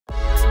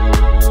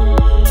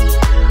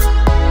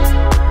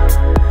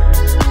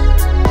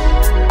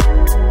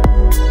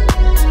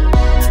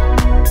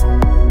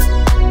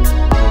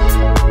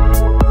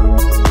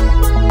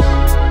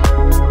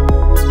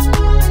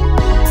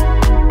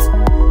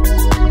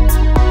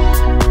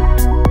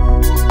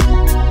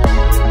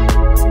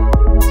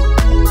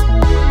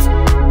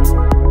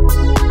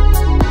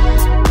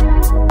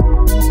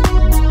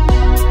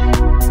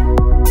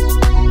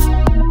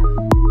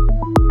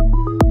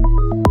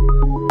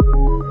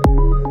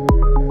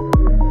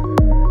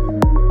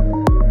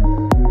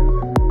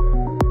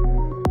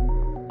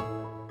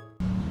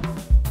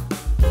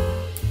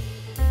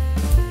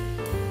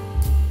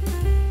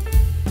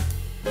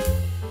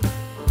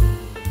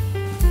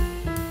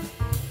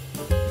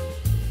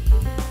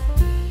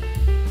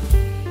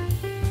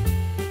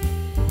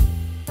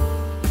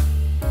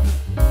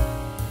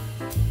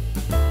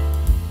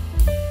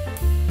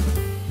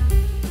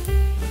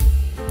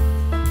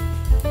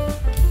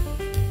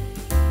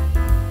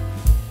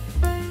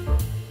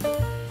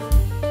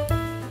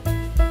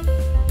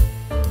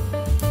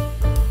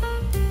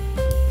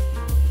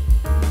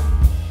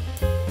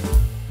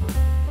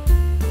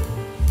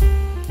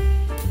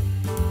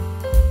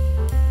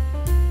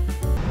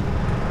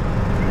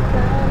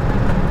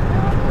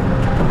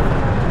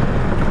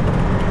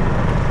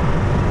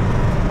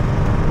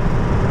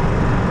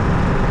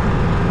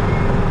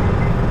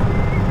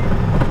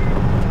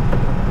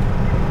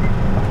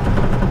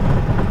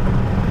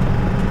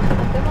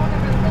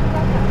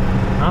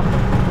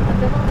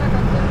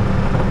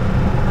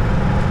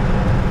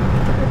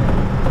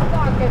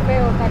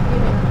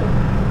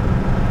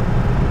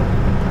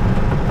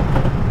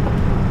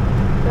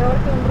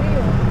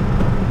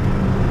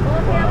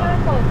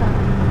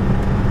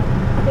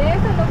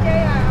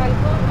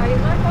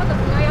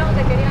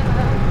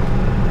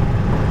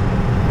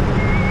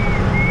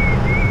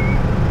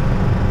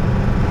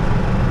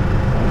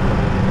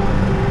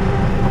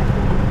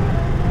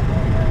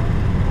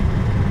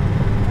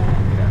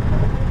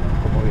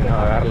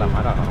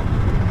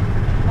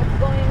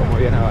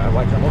viene,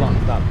 watch, hold on,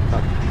 stop.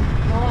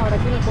 No, ahora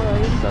sí me puedo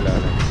ir. Dale.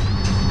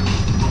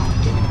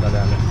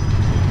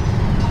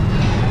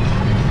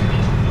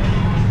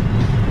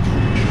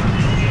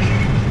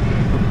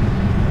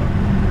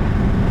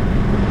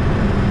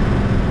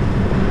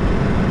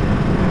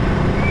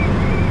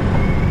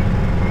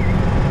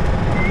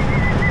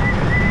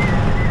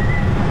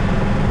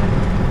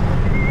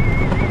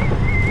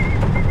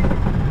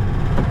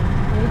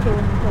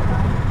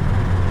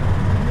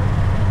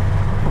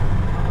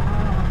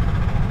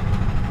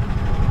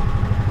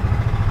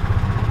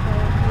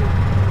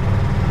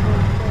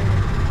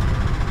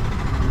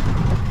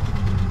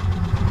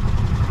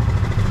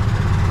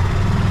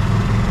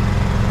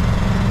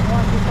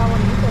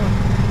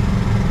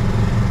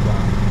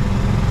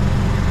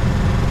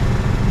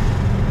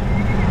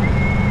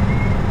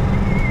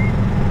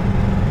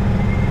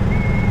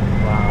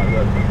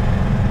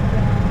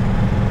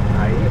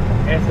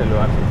 Ese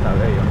lugar sí está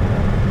bello.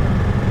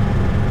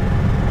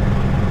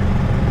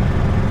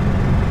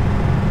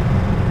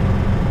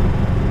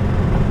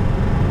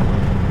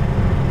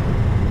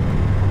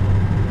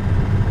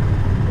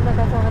 Una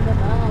casa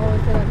abandonada, o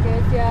será que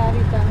sí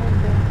habita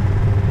gente.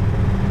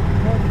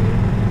 No, sí.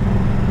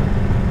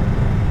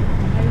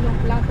 Hay unos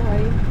platos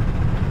ahí.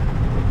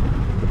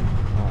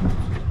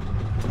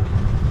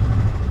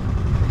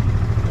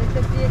 Este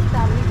sí está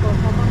rico,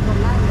 son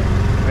controlables.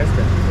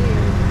 ¿Este? Sí.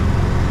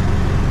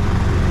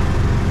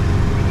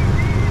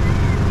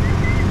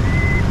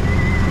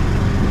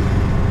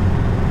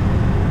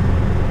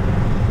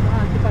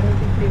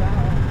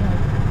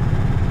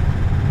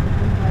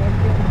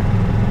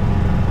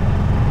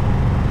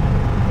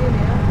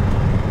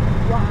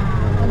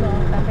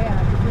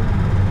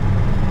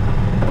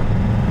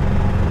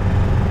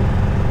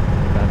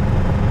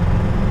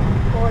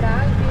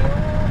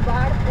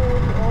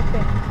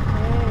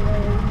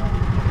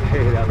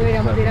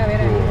 Deberíamos ir a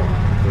ver ahí.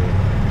 Sí.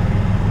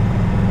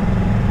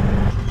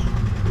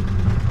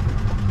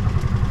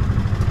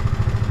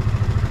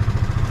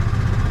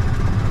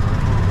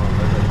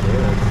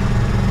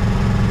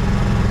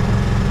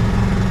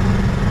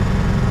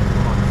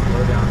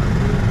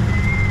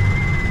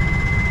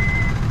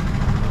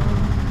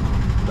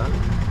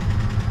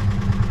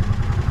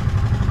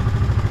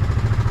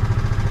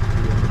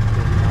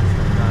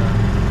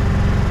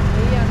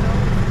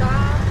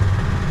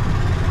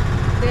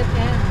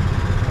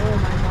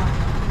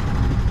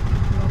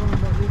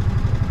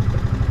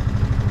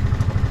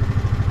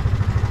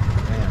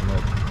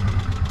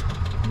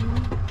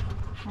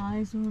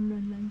 Son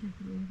las lanchas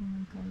que le dicen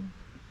al cabo.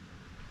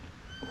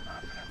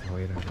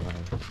 Voy a ir a grabar.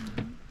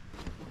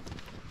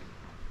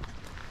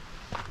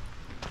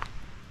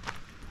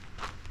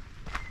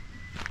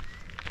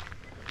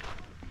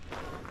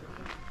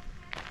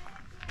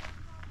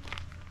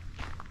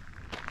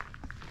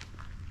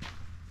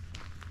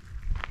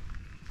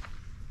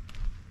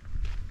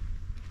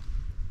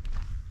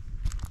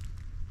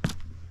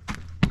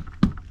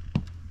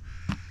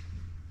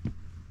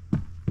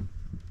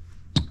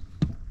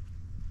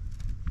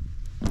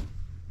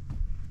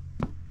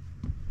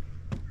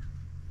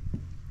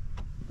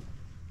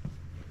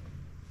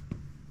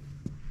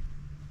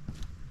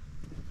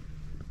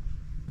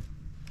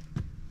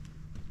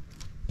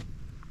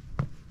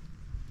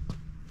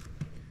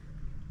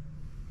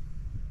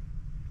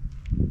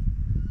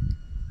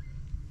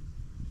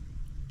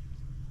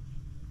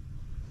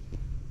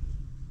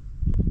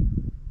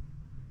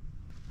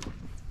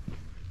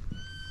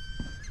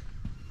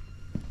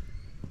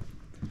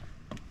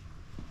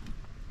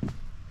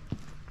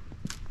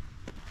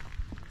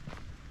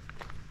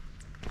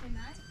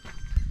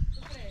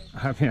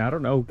 I mean, I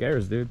don't know. Who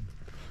cares, dude?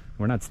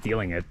 We're not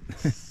stealing it.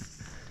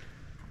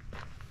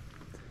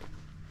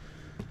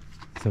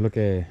 Solo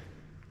que...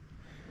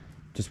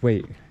 Just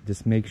wait.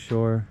 Just make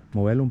sure...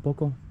 Movelo un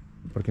poco.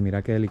 Porque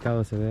mira qué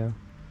delicado se vea.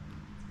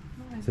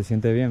 Se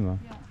siente bien, ¿no?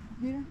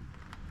 Mira.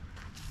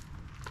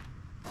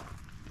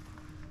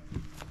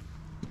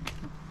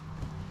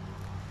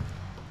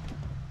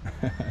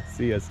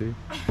 Sí, así.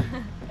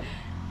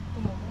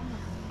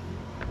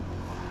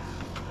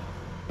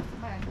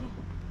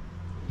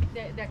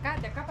 De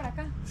acá para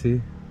acá.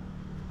 Sí.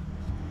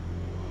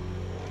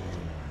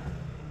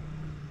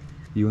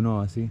 Y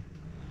uno así.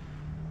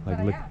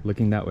 Like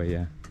looking that way,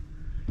 yeah.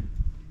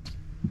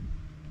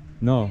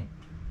 No.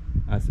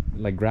 As,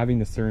 like grabbing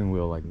the steering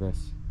wheel like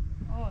this.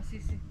 Oh, sí.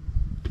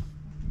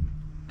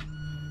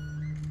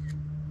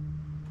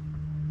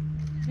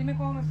 Dime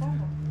cómo me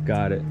pongo.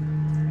 Got it.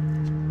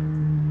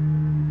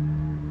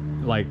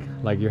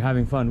 Like you're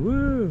having fun.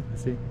 Woo!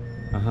 See?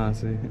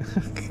 See.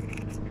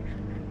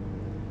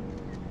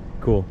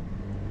 Cool.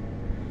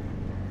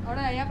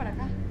 Ahora de allá para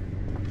acá.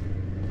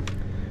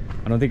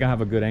 I don't think I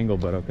have a good angle,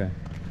 but okay.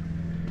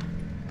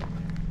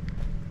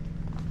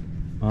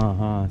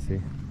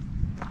 See.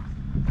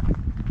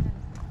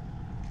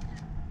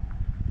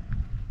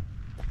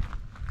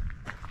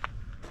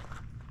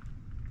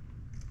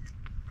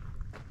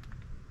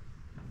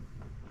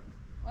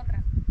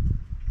 Otra.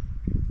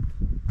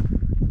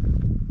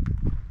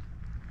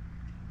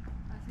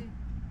 Así.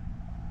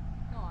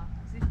 No,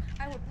 así.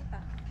 Ay, puta.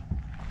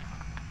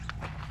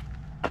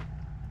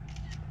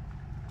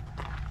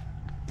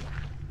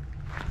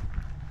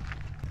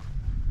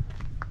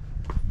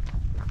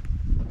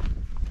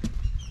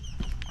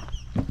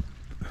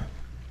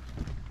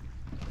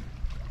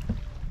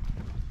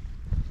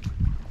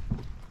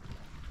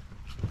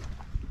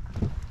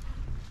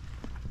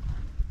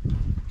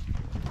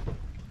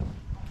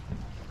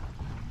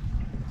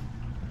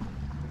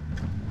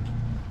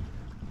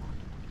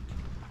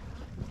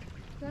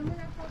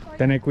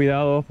 Tener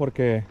cuidado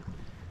porque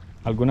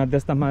algunas de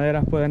estas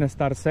maderas pueden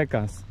estar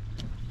secas.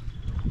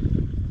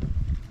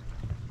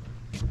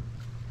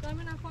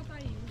 Dame una foto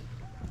ahí.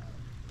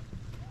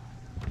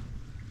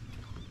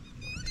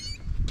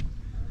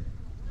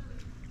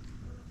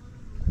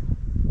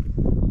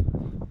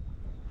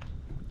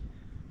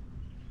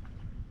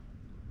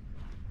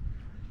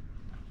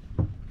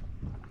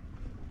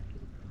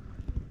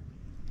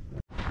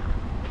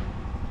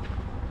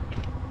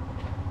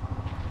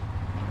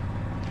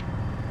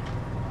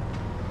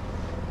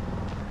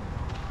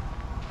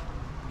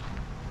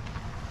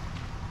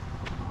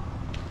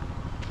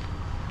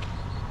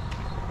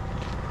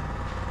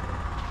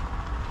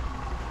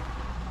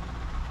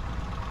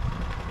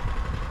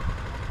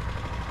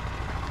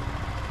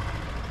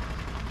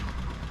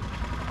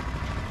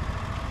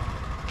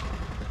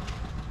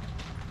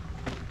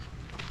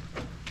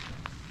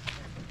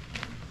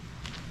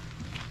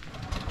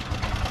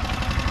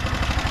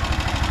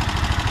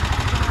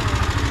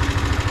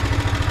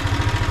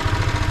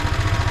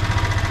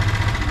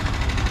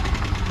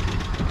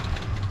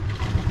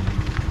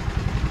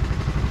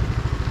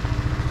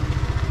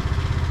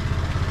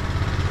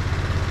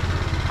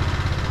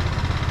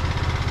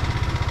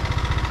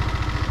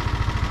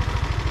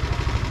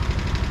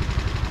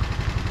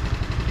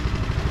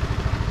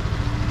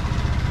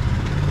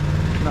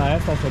 Una de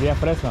estas sería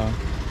fresa.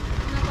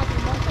 Una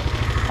cuatrimoto.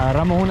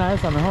 Agarramos una de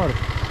esas mejor.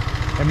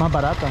 Es más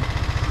barata.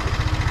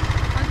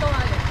 ¿Cuánto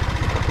vale?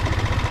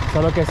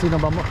 Solo que si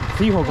nos vamos,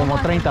 fijo, como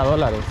 $30.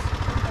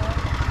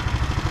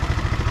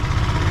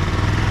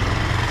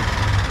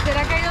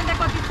 ¿Será que ahí donde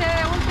cotice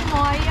de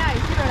último ahí hay?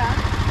 Sí, ¿verdad?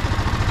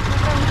 No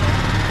pregunté.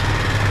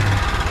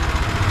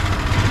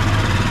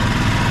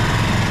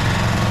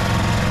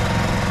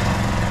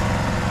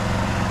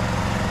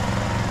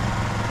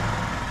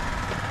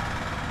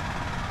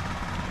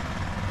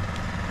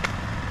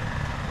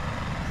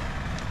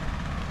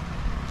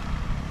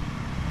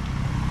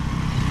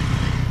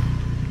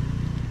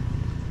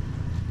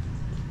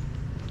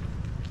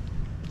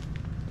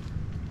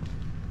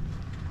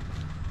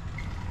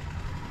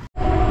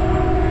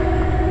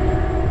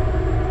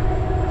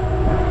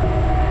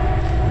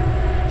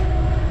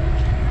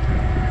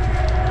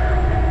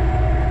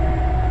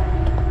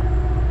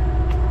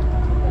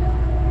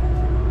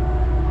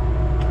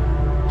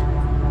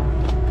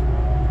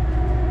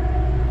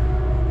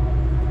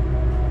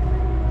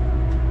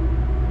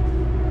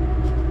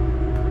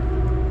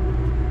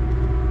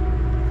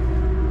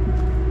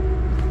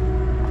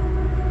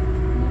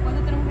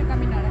 ¿Cuándo tenemos que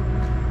caminar aquí?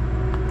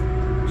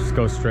 Just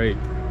go straight.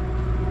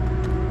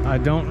 I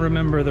don't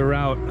remember the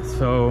route,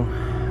 so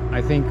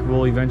I think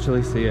we'll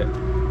eventually see it.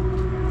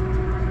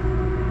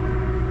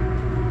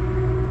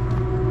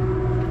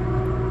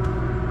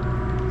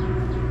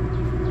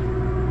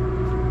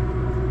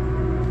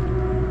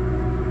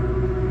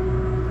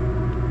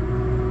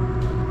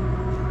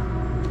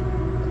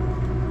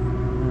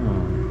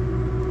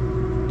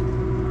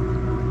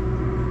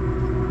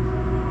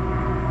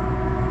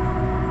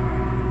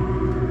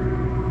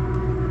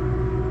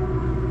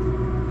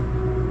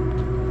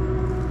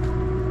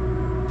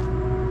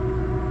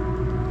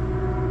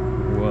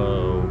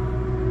 Whoa.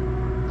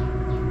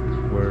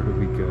 Where do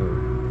we go?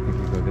 I think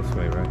we go this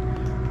way, right?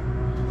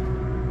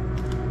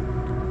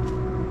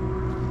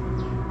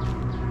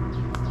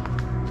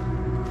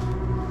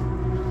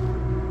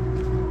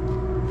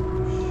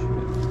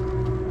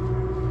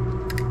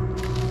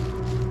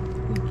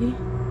 Aquí.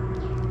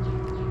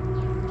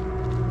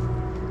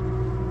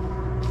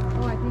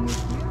 Oh, I think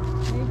it's here.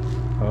 Hey.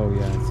 Oh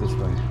yeah, it's this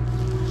way.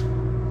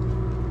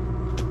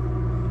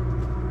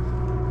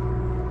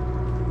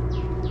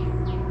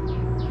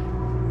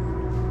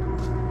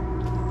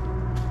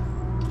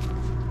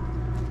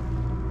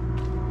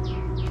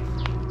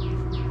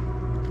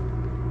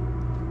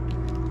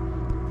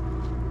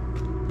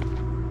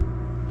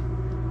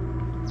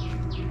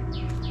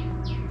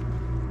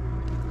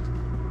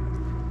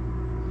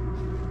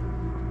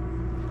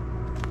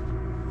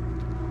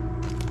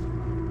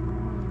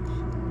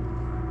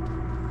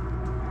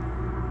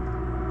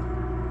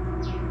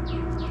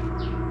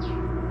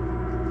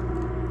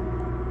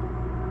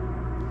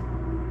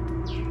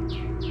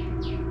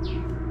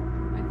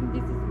 I think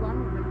this is one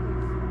of the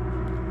places.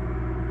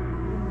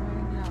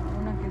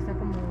 Una que está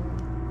como...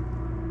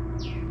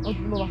 O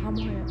lo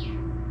bajamos allá.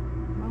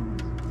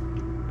 Vamos.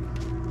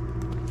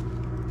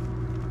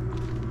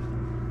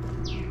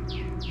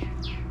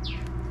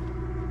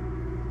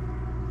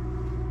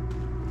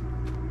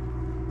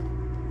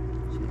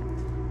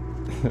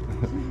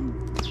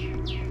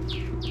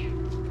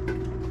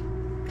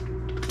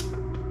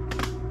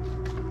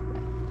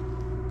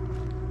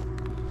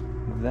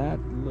 That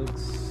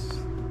looks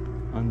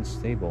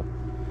unstable.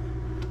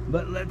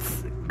 But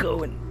let's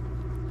go and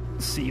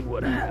see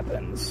what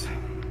happens.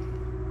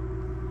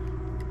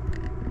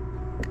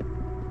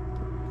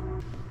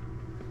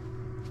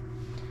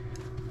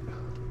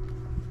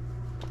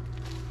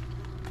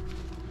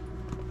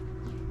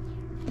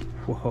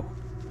 Whoa.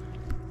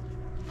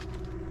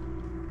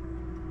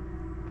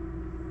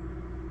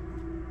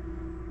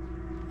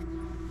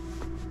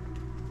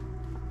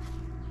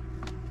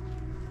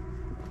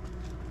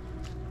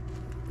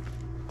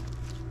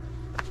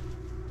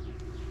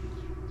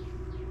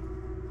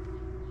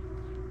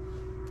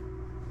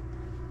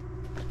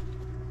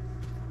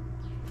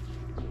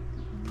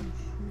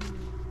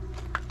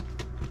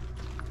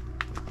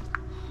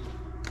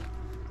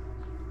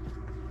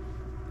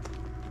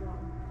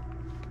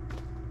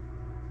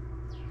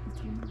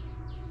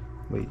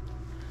 Wait.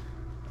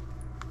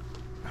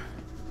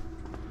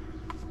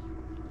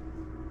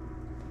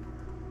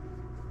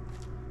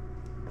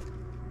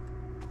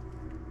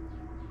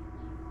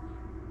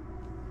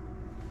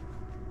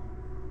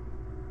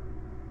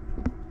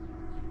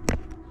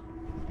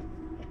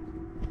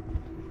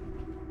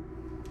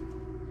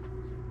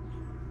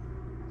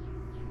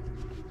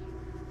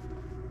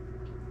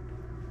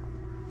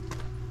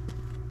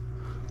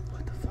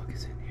 What the fuck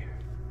is in here?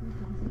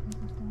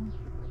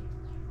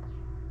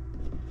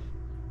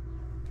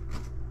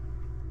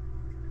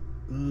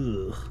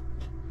 Ugh.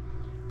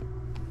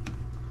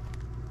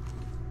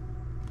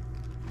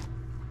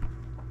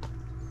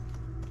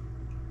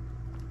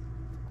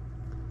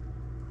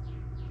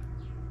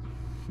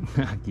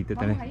 Aquí te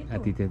tenés, a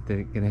ti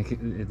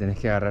tenés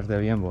que agarrarte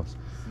bien vos. Sí.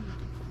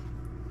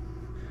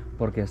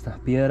 Porque estas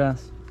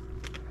piedras,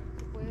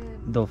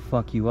 they'll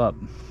fuck you up.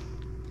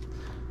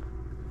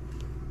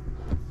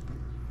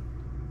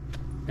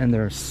 And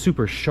they're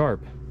super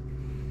sharp.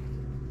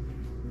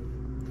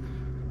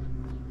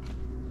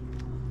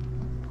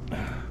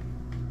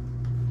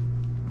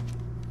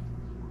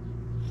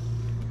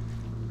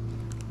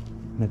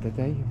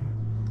 Métete ahí.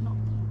 No.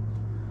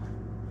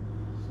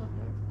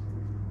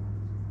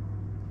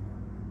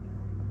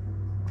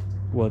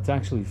 Well, it's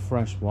actually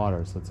fresh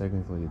water, so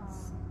technically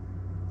it's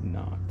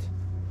not.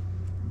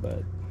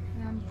 But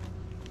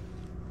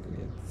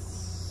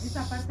it's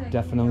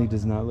definitely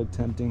does not look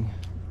tempting.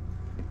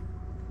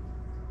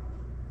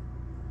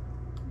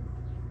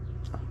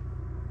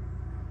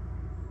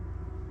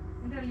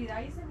 En realidad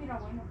ahí se mira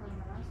bueno, pero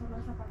no era solo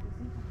esa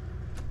partecita.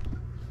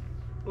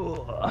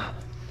 Ugh.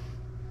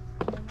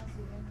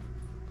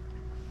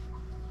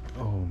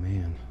 Oh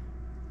man.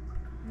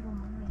 Pero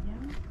mano, ya.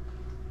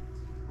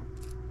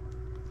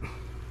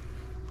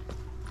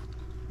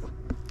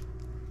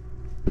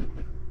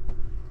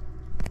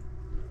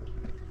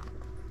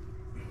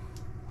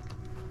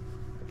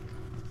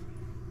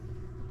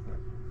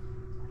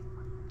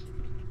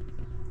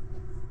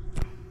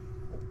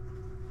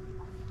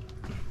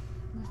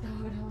 No estaba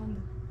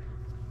grabando.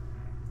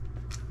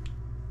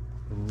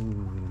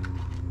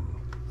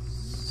 Ooh,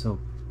 so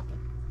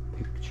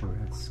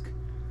picturesque.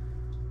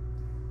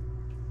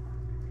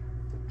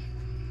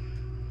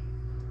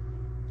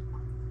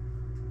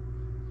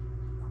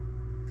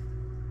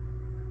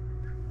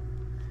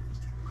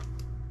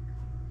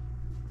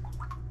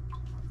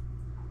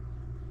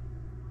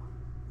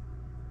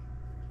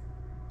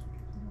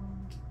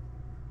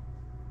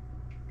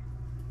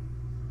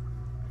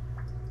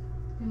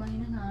 ¿Te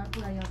imaginas nadar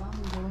por ahí abajo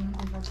y luego no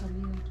encontrar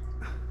salida?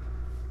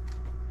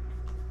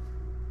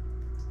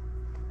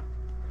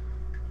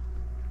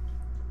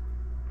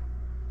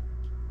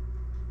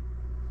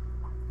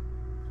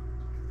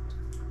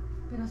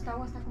 Pero esta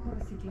agua está como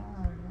reciclada,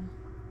 ¿verdad?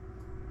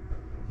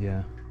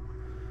 Yeah.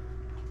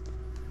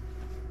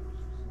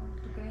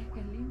 ¿Tú crees que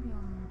es limpio o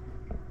no?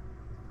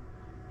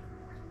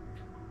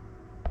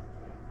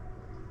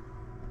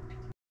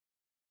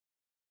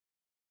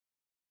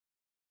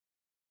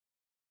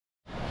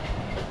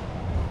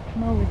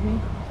 No, with me.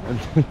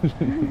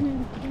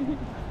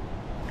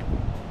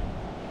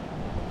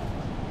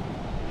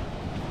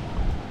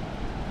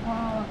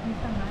 Wow, aquí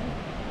está nice.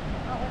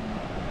 Ah, bueno.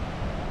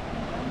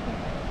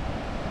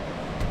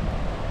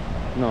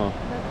 No. La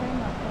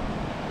crema,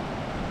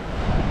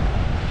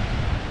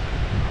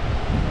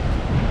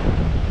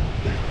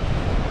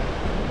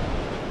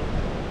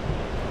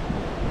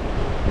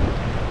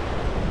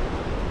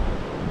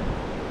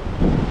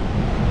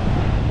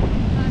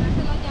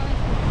 ¿Agarraste las llaves?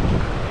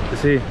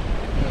 Sí.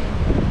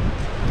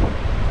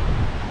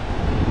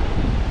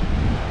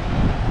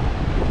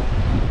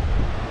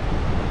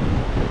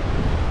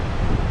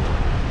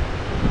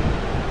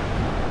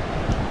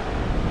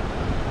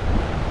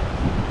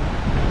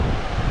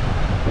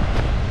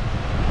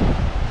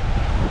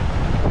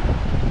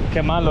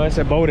 Qué malo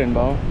ese boating,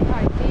 bro.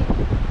 Ay, sí.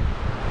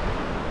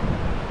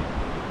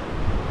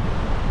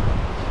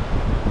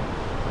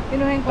 Y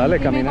nos encontró, Dale, y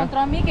me camina. encontró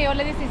a mí que yo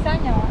le di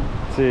cizaña, ¿va?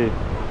 Sí.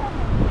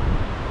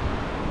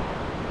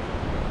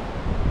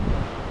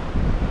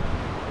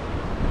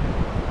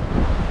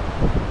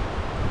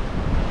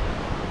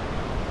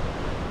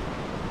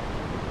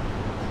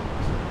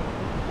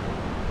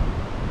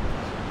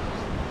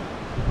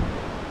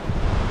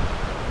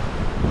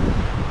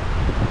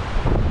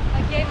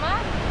 Aquí hay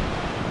más.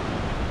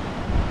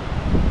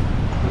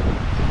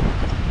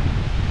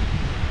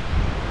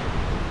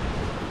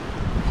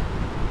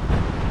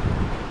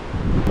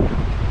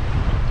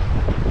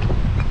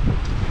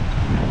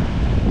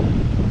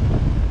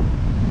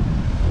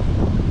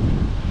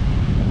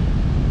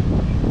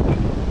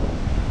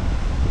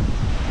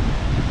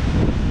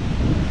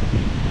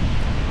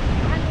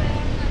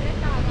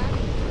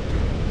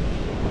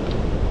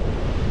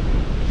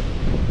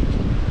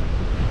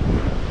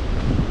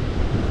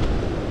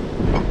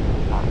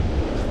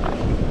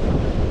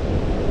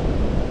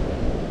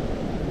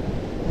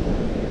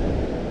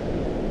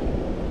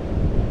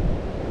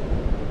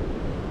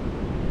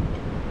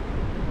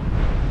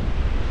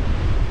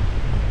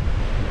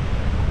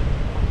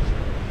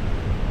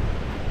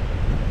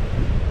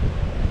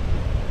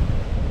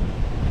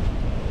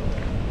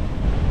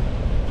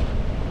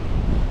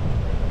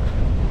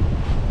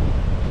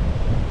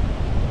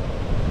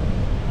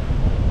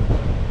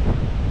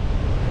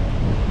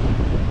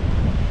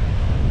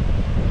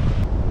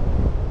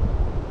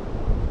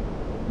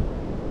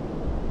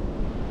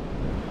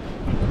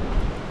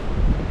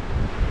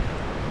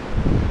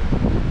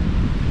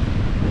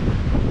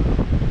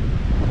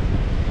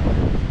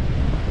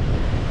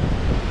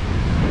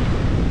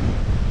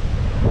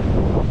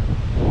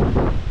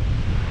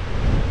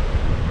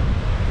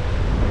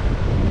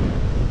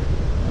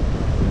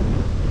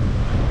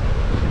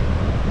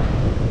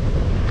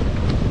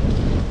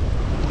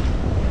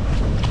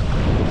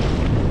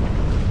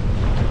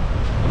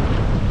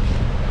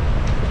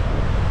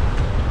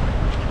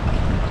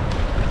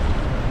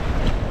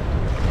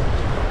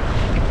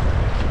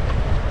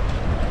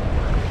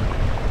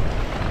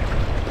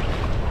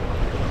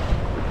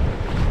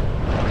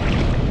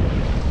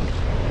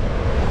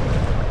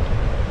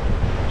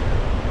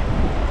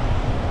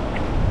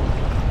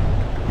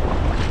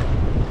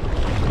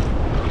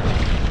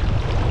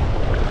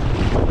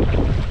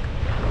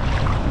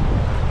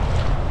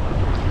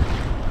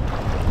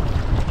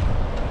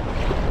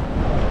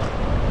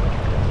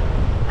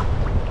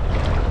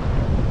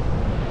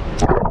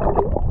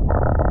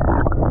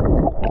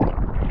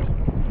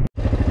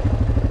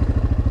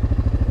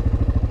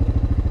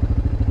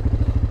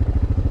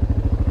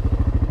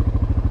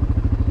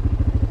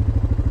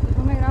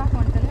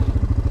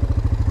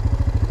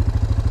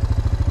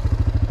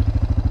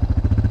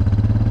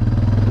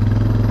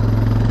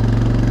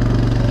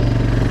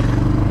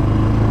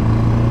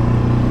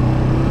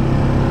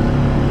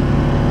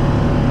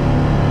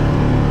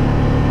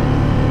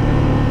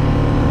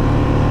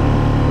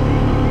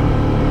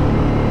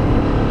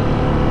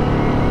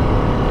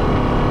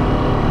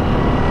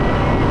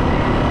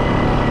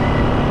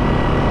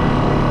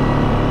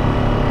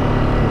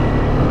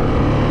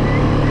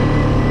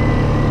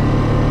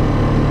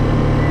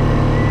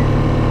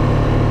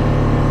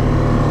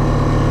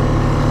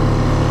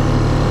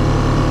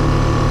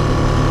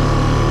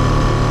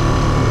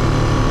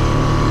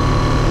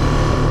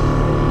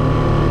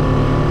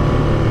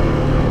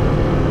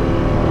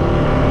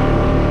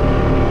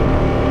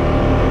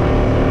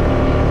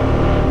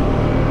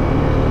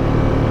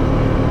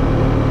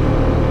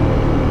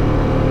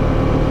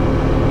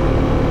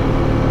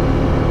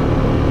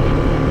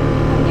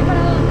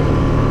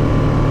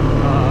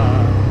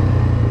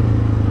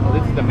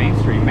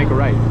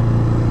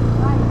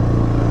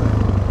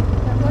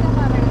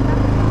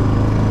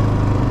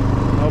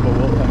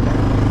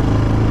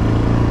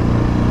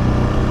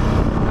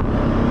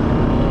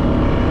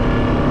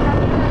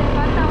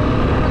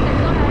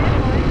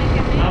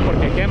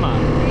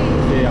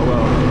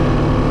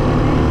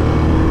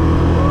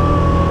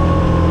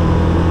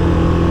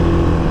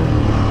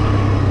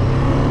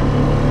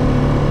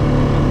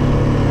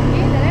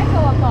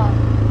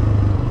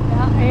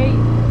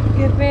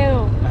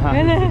 Ajá,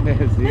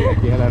 sí,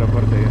 aquí al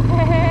aeropuerto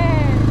ya.